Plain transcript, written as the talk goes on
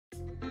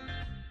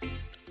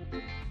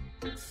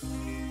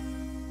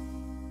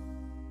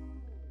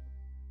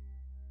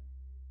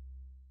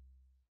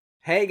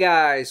Hey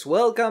guys,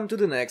 welcome to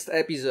the next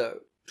episode.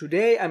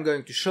 Today I'm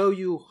going to show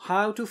you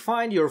how to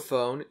find your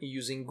phone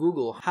using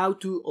Google, how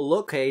to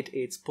locate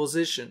its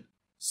position.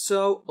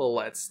 So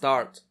let's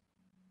start.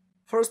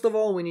 First of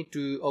all, we need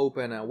to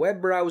open a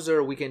web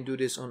browser. We can do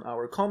this on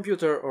our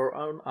computer or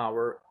on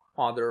our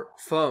other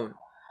phone.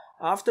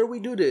 After we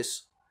do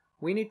this,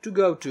 we need to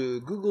go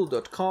to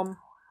google.com,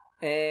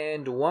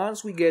 and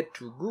once we get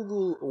to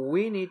Google,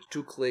 we need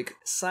to click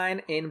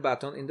Sign In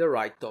button in the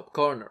right top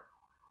corner.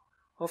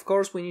 Of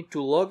course, we need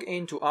to log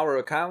into our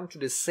account, to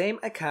the same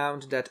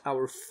account that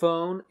our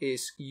phone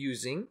is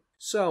using.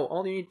 So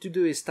all you need to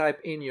do is type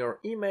in your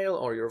email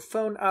or your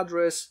phone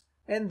address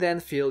and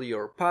then fill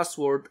your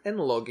password and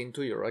log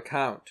into your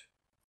account.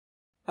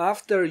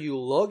 After you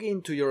log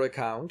into your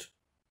account,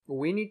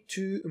 we need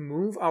to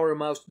move our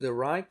mouse to the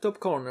right top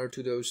corner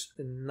to those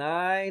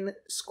 9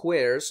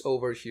 squares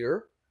over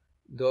here.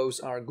 Those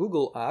are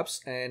Google Apps,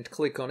 and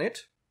click on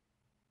it.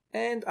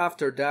 And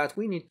after that,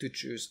 we need to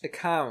choose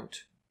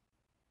Account.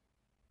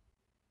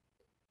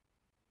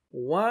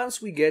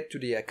 Once we get to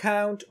the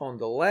account, on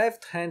the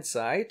left hand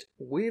side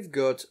we've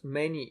got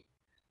Menu.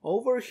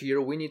 Over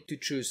here we need to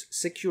choose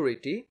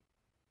Security,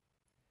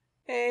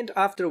 and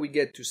after we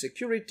get to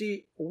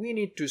Security we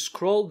need to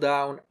scroll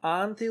down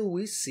until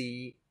we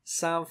see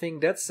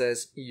something that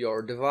says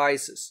Your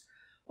Devices.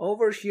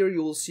 Over here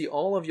you will see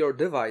all of your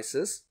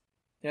devices.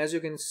 As you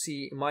can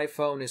see, my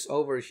phone is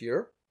over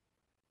here,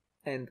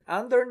 and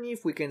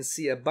underneath we can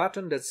see a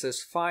button that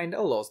says Find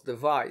a Lost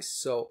Device.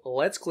 So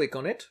let's click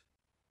on it.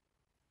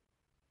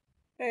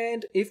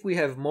 And if we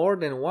have more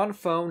than one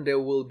phone, they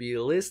will be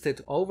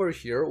listed over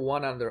here,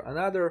 one under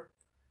another.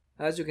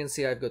 As you can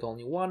see, I've got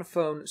only one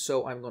phone,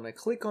 so I'm gonna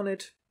click on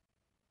it.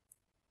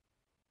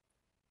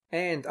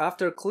 And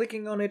after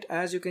clicking on it,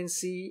 as you can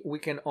see, we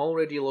can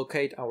already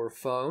locate our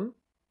phone.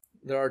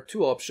 There are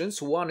two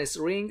options, one is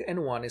Ring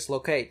and one is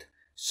Locate.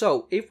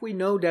 So if we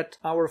know that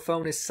our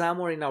phone is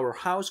somewhere in our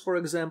house, for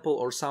example,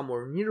 or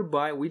somewhere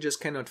nearby, we just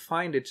cannot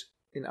find it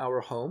in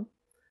our home,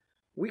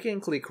 we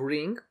can click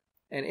Ring,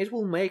 and it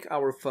will make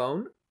our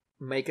phone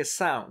make a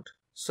sound.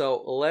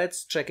 So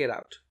let's check it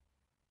out.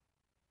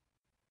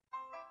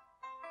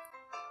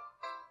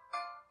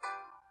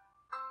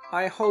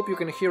 I hope you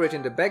can hear it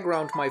in the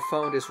background. My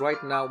phone is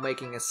right now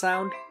making a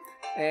sound.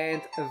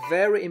 And a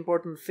very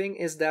important thing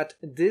is that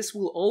this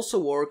will also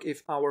work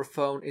if our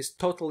phone is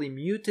totally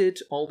muted,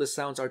 all the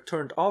sounds are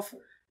turned off.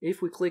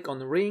 If we click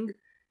on Ring,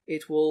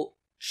 it will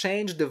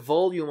change the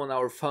volume on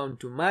our phone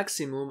to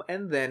maximum,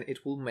 and then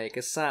it will make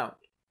a sound.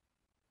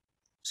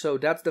 So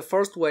that's the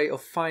first way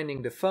of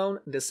finding the phone.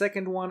 The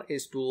second one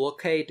is to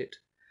locate it.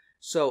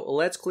 So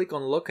let's click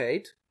on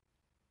Locate.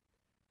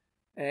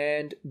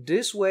 And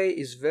this way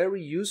is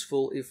very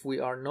useful if we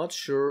are not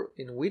sure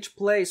in which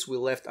place we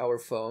left our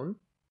phone.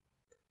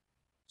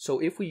 So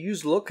if we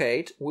use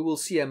Locate, we will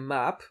see a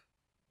map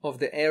of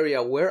the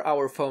area where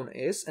our phone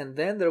is, and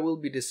then there will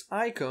be this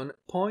icon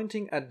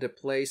pointing at the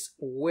place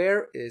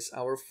where is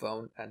our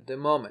phone at the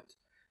moment.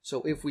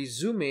 So if we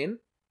zoom in,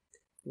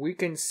 we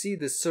can see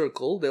the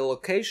circle, the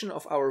location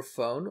of our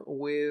phone,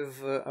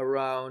 with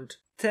around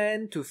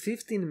 10 to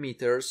 15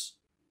 meters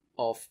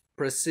of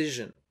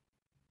precision.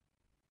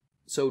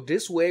 So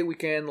this way we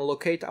can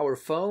locate our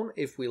phone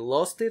if we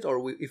lost it,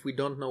 or if we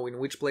don't know in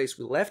which place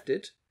we left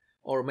it,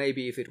 or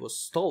maybe if it was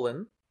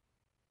stolen.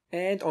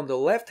 And on the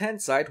left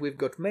hand side we've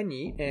got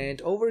Menu,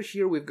 and over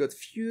here we've got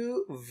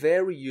few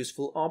very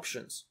useful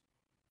options.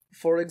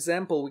 For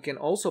example, we can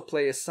also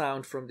play a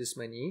sound from this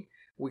menu.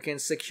 We can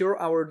secure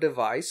our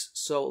device.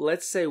 So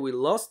let's say we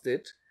lost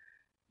it.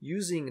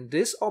 Using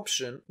this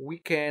option, we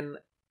can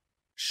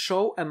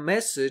show a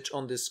message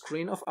on the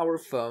screen of our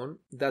phone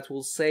that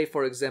will say,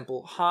 for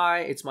example,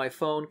 "Hi, it's my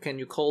phone, can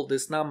you call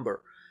this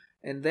number?"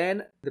 And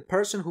then the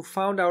person who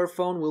found our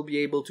phone will be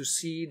able to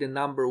see the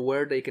number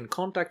where they can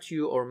contact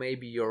you, or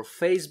maybe your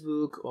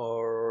Facebook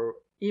or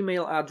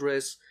email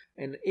address.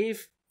 And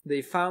if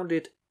they found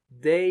it,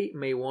 they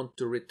may want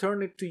to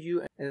return it to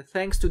you. And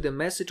thanks to the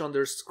message on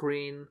their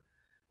screen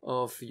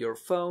of your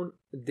phone,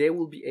 they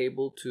will be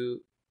able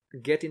to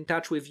get in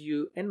touch with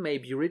you and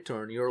maybe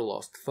return your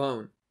lost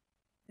phone.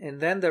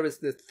 And then there is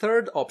the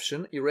third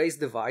option, Erase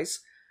Device.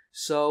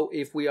 So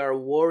if we are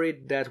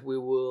worried that we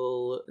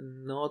will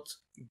not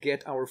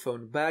get our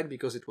phone back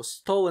because it was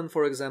stolen,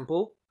 for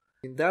example,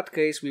 in that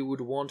case we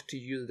would want to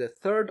use the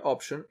third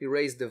option,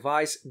 Erase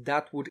Device.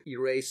 That would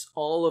erase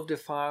all of the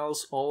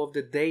files, all of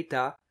the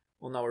data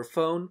on our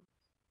phone.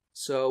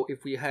 So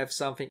if we have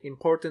something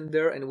important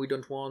there and we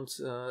don't want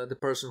the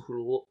person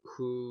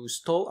who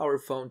stole our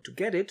phone to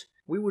get it,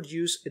 we would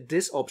use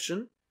this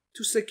option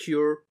to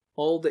secure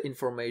all the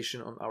information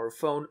on our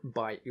phone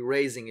by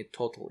erasing it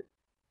totally.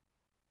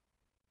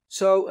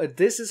 So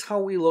this is how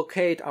we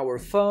locate our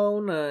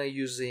phone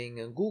using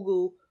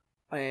Google,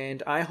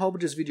 and I hope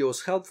this video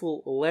was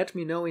helpful. Let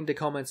me know in the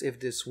comments if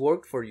this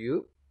worked for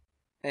you.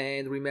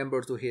 And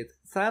remember to hit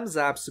thumbs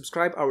up,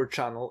 subscribe our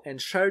channel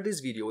and share this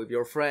video with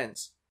your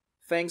friends.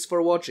 Thanks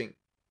for watching.